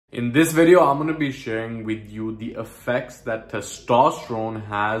In this video, I'm going to be sharing with you the effects that testosterone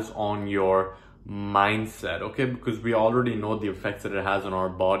has on your mindset, okay? Because we already know the effects that it has on our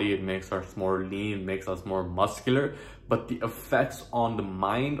body. It makes us more lean, it makes us more muscular, but the effects on the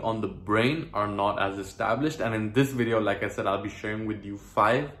mind, on the brain are not as established. And in this video, like I said, I'll be sharing with you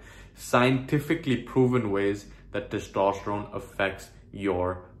 5 scientifically proven ways that testosterone affects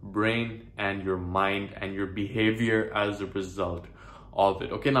your brain and your mind and your behavior as a result of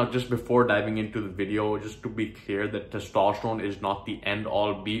it. Okay, now just before diving into the video, just to be clear that testosterone is not the end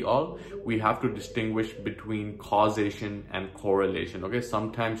all be all. We have to distinguish between causation and correlation. Okay,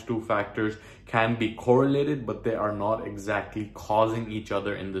 sometimes 2 factors can be correlated, but they are not exactly causing each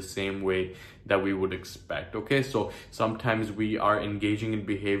other in the same way that we would expect. Okay, so sometimes we are engaging in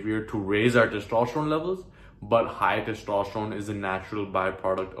behavior to raise our testosterone levels, but high testosterone is a natural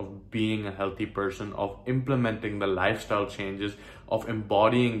byproduct of being a healthy person, of implementing the lifestyle changes, of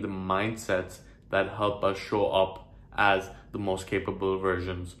embodying the mindsets that help us show up as the most capable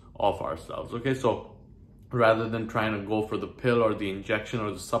versions of ourselves. Okay, so rather than trying to go for the pill or the injection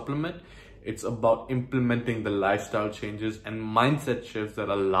or the supplement, it's about implementing the lifestyle changes and mindset shifts that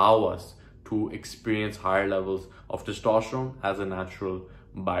allow us to experience higher levels of testosterone as a natural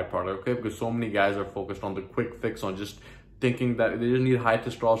byproduct. Okay, because so many guys are focused on the quick fix, on just thinking that they just need high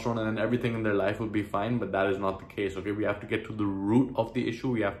testosterone and then everything in their life will be fine, but that is not the case. Okay, we have to get to the root of the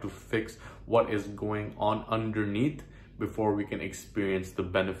issue. We have to fix what is going on underneath before we can experience the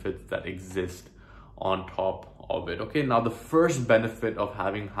benefits that exist on top of it. Okay, now the first benefit of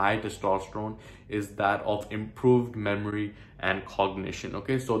having high testosterone is that of improved memory and cognition.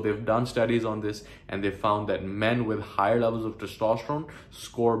 Okay, so they've done studies on this and they found that men with higher levels of testosterone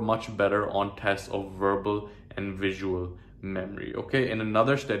score much better on tests of verbal and visual memory. Okay, in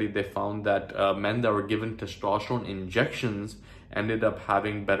another study they found that men that were given testosterone injections ended up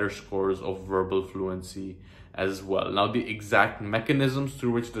having better scores of verbal fluency as well. Now the exact mechanisms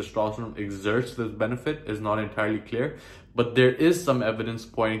through which testosterone exerts this benefit is not entirely clear, but there is some evidence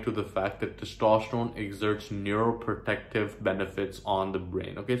pointing to the fact that testosterone exerts neuroprotective benefits on the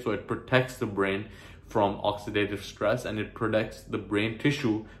brain. Okay, so it protects the brain from oxidative stress and it protects the brain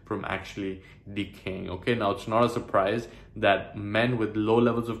tissue from actually decaying. Okay, now it's not a surprise that men with low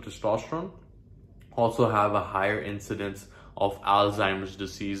levels of testosterone also have a higher incidence of Alzheimer's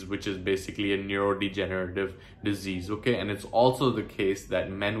disease, which is basically a neurodegenerative disease. Okay, and it's also the case that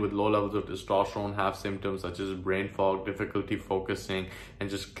men with low levels of testosterone have symptoms such as brain fog, difficulty focusing, and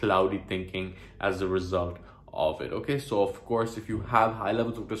just cloudy thinking as a result of it. Okay, so of course, if you have high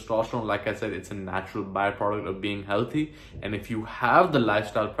levels of testosterone, like I said, it's a natural byproduct of being healthy. And if you have the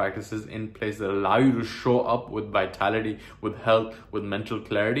lifestyle practices in place that allow you to show up with vitality, with health, with mental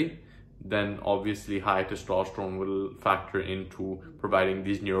clarity, then obviously high testosterone will factor into providing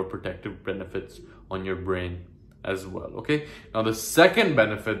these neuroprotective benefits on your brain as well. Okay, now the second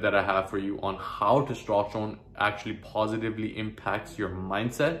benefit that I have for you on how testosterone actually positively impacts your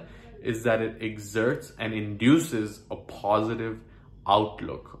mindset is that it exerts and induces a positive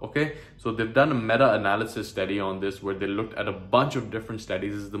outlook. Okay, so they've done a meta-analysis study on this where they looked at a bunch of different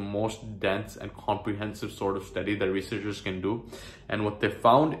studies. This is the most dense and comprehensive sort of study that researchers can do, and what they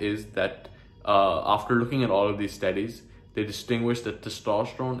found is that after looking at all of these studies, they distinguished that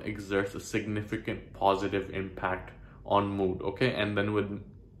testosterone exerts a significant positive impact on mood. Okay, and then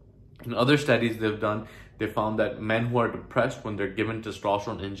in other studies they've done, they found that men who are depressed when they're given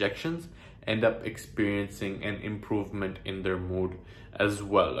testosterone injections end up experiencing an improvement in their mood as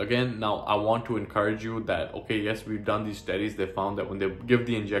well. Again, now I want to encourage you that, okay, yes, we've done these studies. They found that when they give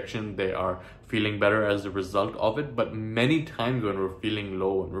the injection, they are feeling better as a result of it. But many times when we're feeling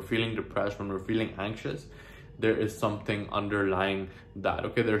low, when we're feeling depressed, when we're feeling anxious, there is something underlying that.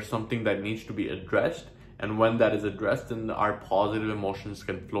 Okay, there's something that needs to be addressed. And when that is addressed, then our positive emotions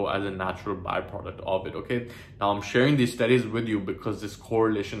can flow as a natural byproduct of it. Okay, now I'm sharing these studies with you because this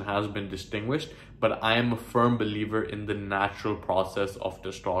correlation has been distinguished, but I am a firm believer in the natural process of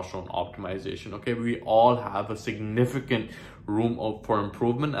testosterone optimization. Okay, we all have a significant room for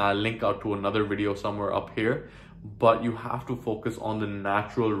improvement. I'll link out to another video somewhere up here, but you have to focus on the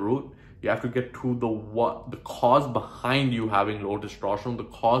natural root. You have to get to the cause behind you having low testosterone, the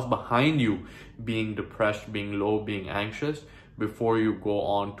cause behind you being depressed, being low, being anxious, before you go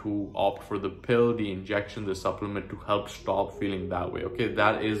on to opt for the pill, the injection, the supplement to help stop feeling that way. Okay,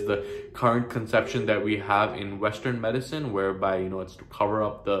 that is the current conception that we have in Western medicine, whereby, you know, it's to cover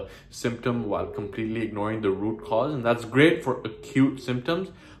up the symptom while completely ignoring the root cause. And that's great for acute symptoms.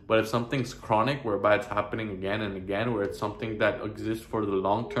 But if something's chronic, whereby it's happening again and again, where it's something that exists for the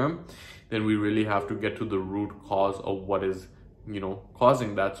long term, then we really have to get to the root cause of what is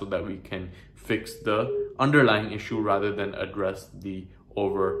causing that, so that we can fix the underlying issue rather than address the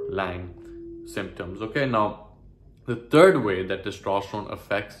overlying symptoms. Okay, now the third way that testosterone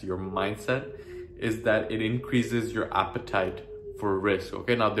affects your mindset is that it increases your appetite for risk.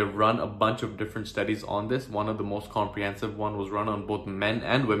 Okay, now they've run a bunch of different studies on this. One of the most comprehensive one was run on both men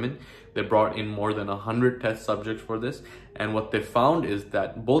and women. They brought in more than 100 test subjects for this, and what they found is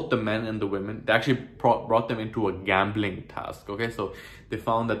that both the men and the women, they actually brought them into a gambling task. Okay, so they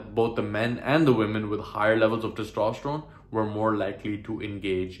found that both the men and the women with higher levels of testosterone were more likely to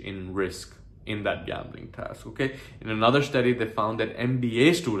engage in risk in that gambling task. Okay, in another study they found that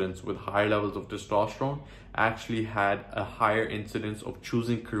MBA students with higher levels of testosterone actually had a higher incidence of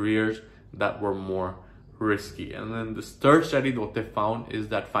choosing careers that were more risky. And then this third study, what they found is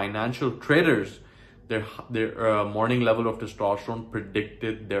that financial traders, their morning level of testosterone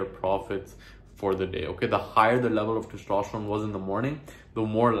predicted their profits for the day. Okay, the higher the level of testosterone was in the morning, the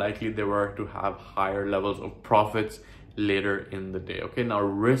more likely they were to have higher levels of profits later in the day. Okay, now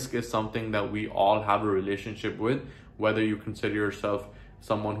risk is something that we all have a relationship with, whether you consider yourself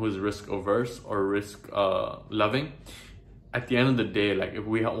someone who is risk averse or risk loving. At the end of the day, like, if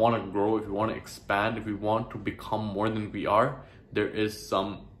we want to grow, if we want to expand, if we want to become more than we are, there is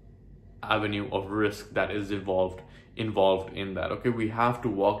some avenue of risk that is involved in that. Okay, we have to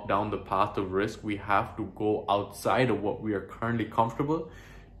walk down the path of risk. We have to go outside of what we are currently comfortable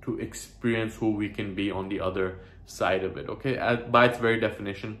to experience who we can be on the other side of it. Okay, by its very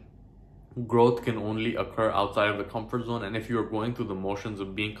definition, growth can only occur outside of the comfort zone. And if you're going through the motions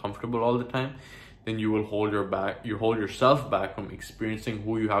of being comfortable all the time, then you will hold yourself back from experiencing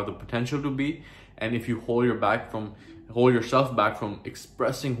who you have the potential to be. And if you hold yourself back from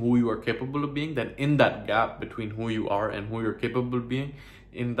expressing who you are capable of being, then in that gap between who you are and who you're capable of being,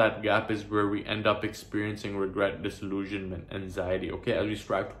 in that gap is where we end up experiencing regret, disillusionment, anxiety. Okay, as we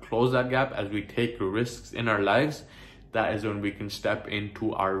strive to close that gap, as we take risks in our lives, that is when we can step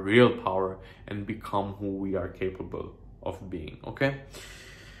into our real power and become who we are capable of being. Okay,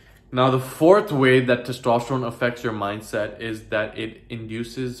 now the fourth way that testosterone affects your mindset is that it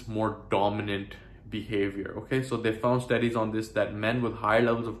induces more dominant behavior. Okay, so they found studies on this, that men with higher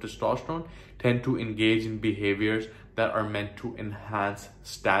levels of testosterone tend to engage in behaviors that are meant to enhance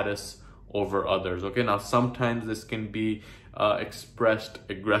status over others. Okay, now sometimes this can be expressed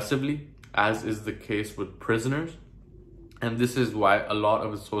aggressively, as is the case with prisoners. And this is why a lot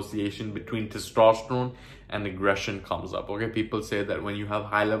of association between testosterone and aggression comes up. Okay, people say that when you have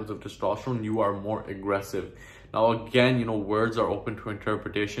high levels of testosterone, you are more aggressive. Now again, words are open to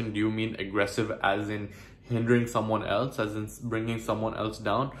interpretation. Do you mean aggressive as in hindering someone else, as in bringing someone else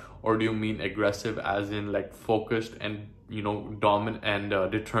down? Or do you mean aggressive as in like focused and dominant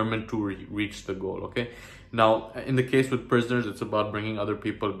and determined to reach the goal? Okay, now in the case with prisoners, it's about bringing other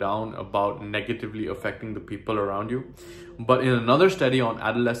people down, about negatively affecting the people around you. But in another study on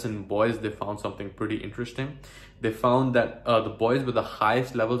adolescent boys, they found something pretty interesting. They found that the boys with the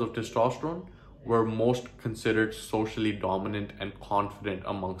highest levels of testosterone were most considered socially dominant and confident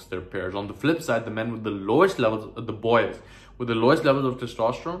amongst their peers. On the flip side, the men with the lowest levels, the boys with the lowest levels of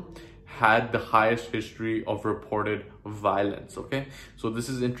testosterone, had the highest history of reported violence. Okay, so this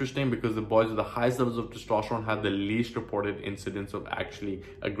is interesting because the boys with the highest levels of testosterone had the least reported incidence of actually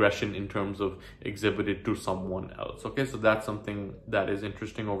aggression in terms of exhibited to someone else. Okay, so that's something that is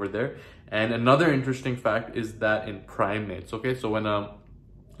interesting over there. And another interesting fact is that in primates, okay, so when a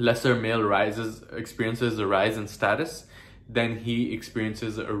lesser male experiences a rise in status, then he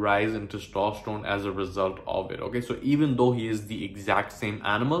experiences a rise in testosterone as a result of it. Okay, so even though he is the exact same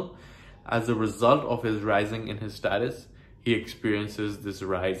animal, as a result of his rising in his status, he experiences this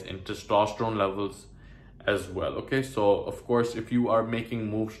rise in testosterone levels as well. Okay, so of course, if you are making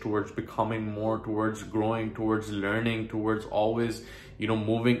moves towards becoming more, towards growing, towards learning, towards always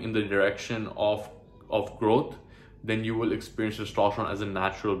moving in the direction of growth, then you will experience testosterone as a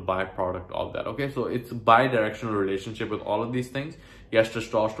natural byproduct of that. Okay, so it's a bi-directional relationship with all of these things. Yes,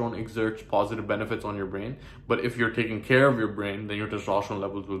 testosterone exerts positive benefits on your brain, but if you're taking care of your brain, then your testosterone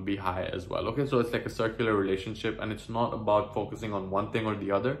levels will be high as well. Okay, so it's like a circular relationship, and it's not about focusing on one thing or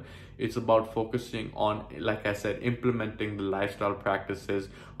the other. It's about focusing on, like I said, implementing the lifestyle practices,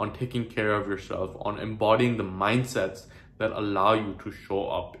 on taking care of yourself, on embodying the mindsets that allow you to show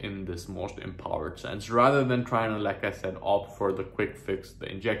up in this most empowered sense, rather than trying to, like I said, opt for the quick fix, the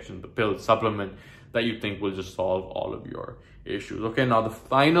injection, the pill, supplement that you think will just solve all of your issues. Okay, now the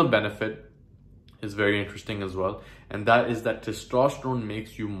final benefit is very interesting as well, and that is that testosterone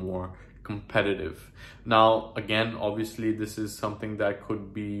makes you more competitive. Now, again, obviously this is something that could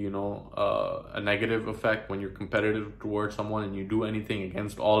be, you know, a negative effect when you're competitive towards someone and you do anything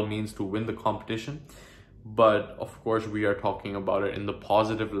against all means to win the competition. But of course, we are talking about it in the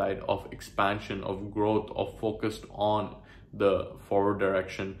positive light of expansion, of growth, of focused on the forward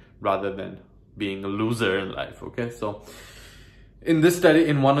direction rather than being a loser in life. Okay, so in this study,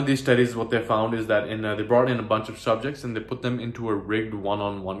 in one of these studies, what they found is that they brought in a bunch of subjects and they put them into a rigged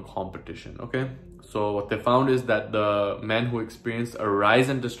one-on-one competition. Okay, so what they found is that the men who experienced a rise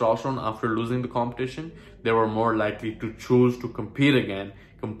in testosterone after losing the competition, they were more likely to choose to compete again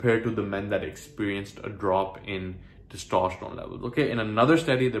compared to the men that experienced a drop in testosterone levels. Okay, in another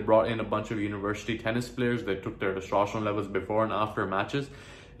study, they brought in a bunch of university tennis players. They took their testosterone levels before and after matches.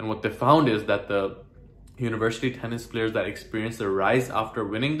 And what they found is that the university tennis players that experienced a rise after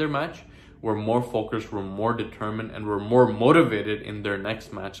winning their match were more focused, were more determined, and were more motivated in their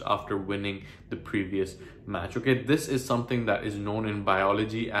next match after winning the previous match. Okay, this is something that is known in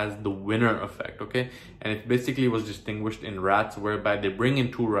biology as the winner effect. Okay, and it basically was distinguished in rats, whereby they bring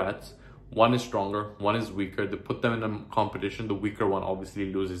in two rats, one is stronger, one is weaker, they put them in a competition, the weaker one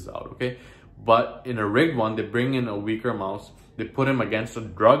obviously loses out. Okay, but in a rigged one, they bring in a weaker mouse, they put him against a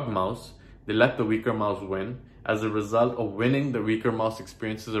drugged mouse, they let the weaker mouse win. As a result of winning, the weaker mouse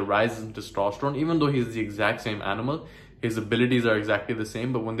experiences a rise in testosterone. Even though he's the exact same animal, his abilities are exactly the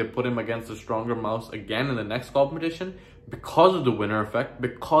same. But when they put him against a stronger mouse again in the next competition, because of the winner effect,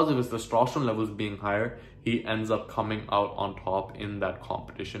 because of his testosterone levels being higher, he ends up coming out on top in that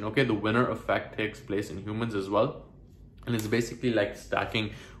competition. Okay, the winner effect takes place in humans as well. And it's basically like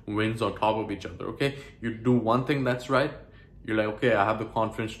stacking wins on top of each other. Okay, you do one thing that's right, you're like, okay, I have the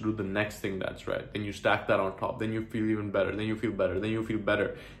confidence to do the next thing that's right. Then you stack that on top. Then you feel even better. Then you feel better. Then you feel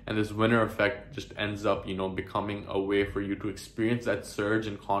better. And this winner effect just ends up, you know, becoming a way for you to experience that surge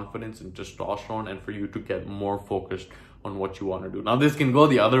in confidence and testosterone and for you to get more focused on what you want to do. Now, this can go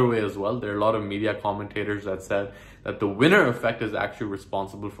the other way as well. There are a lot of media commentators that said that the winner effect is actually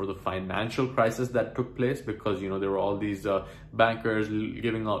responsible for the financial crisis that took place because, you know, there were all these bankers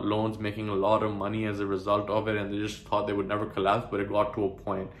giving out loans, making a lot of money as a result of it, and they just thought they would never collapse, but it got to a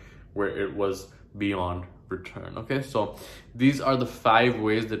point where it was beyond return. Okay, so these are the 5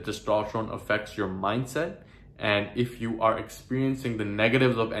 ways that testosterone affects your mindset. And if you are experiencing the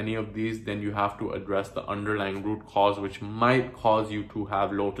negatives of any of these, then you have to address the underlying root cause, which might cause you to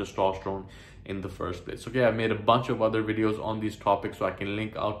have low testosterone in the first place. Okay, I made a bunch of other videos on these topics, so I can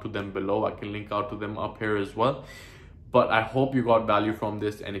link out to them below. I can link out to them up here as well. But I hope you got value from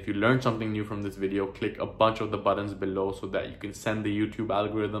this. And if you learned something new from this video, click a bunch of the buttons below so that you can send the YouTube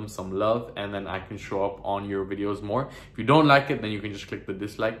algorithm some love and then I can show up on your videos more. If you don't like it, then you can just click the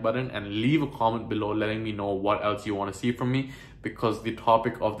dislike button and leave a comment below letting me know what else you want to see from me, because the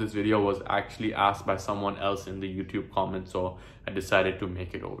topic of this video was actually asked by someone else in the YouTube comments. So I decided to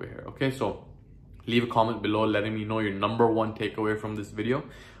make it over here. Okay, so leave a comment below letting me know your #1 takeaway from this video.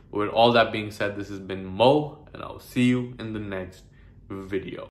 With all that being said, this has been Mo, and I'll see you in the next video.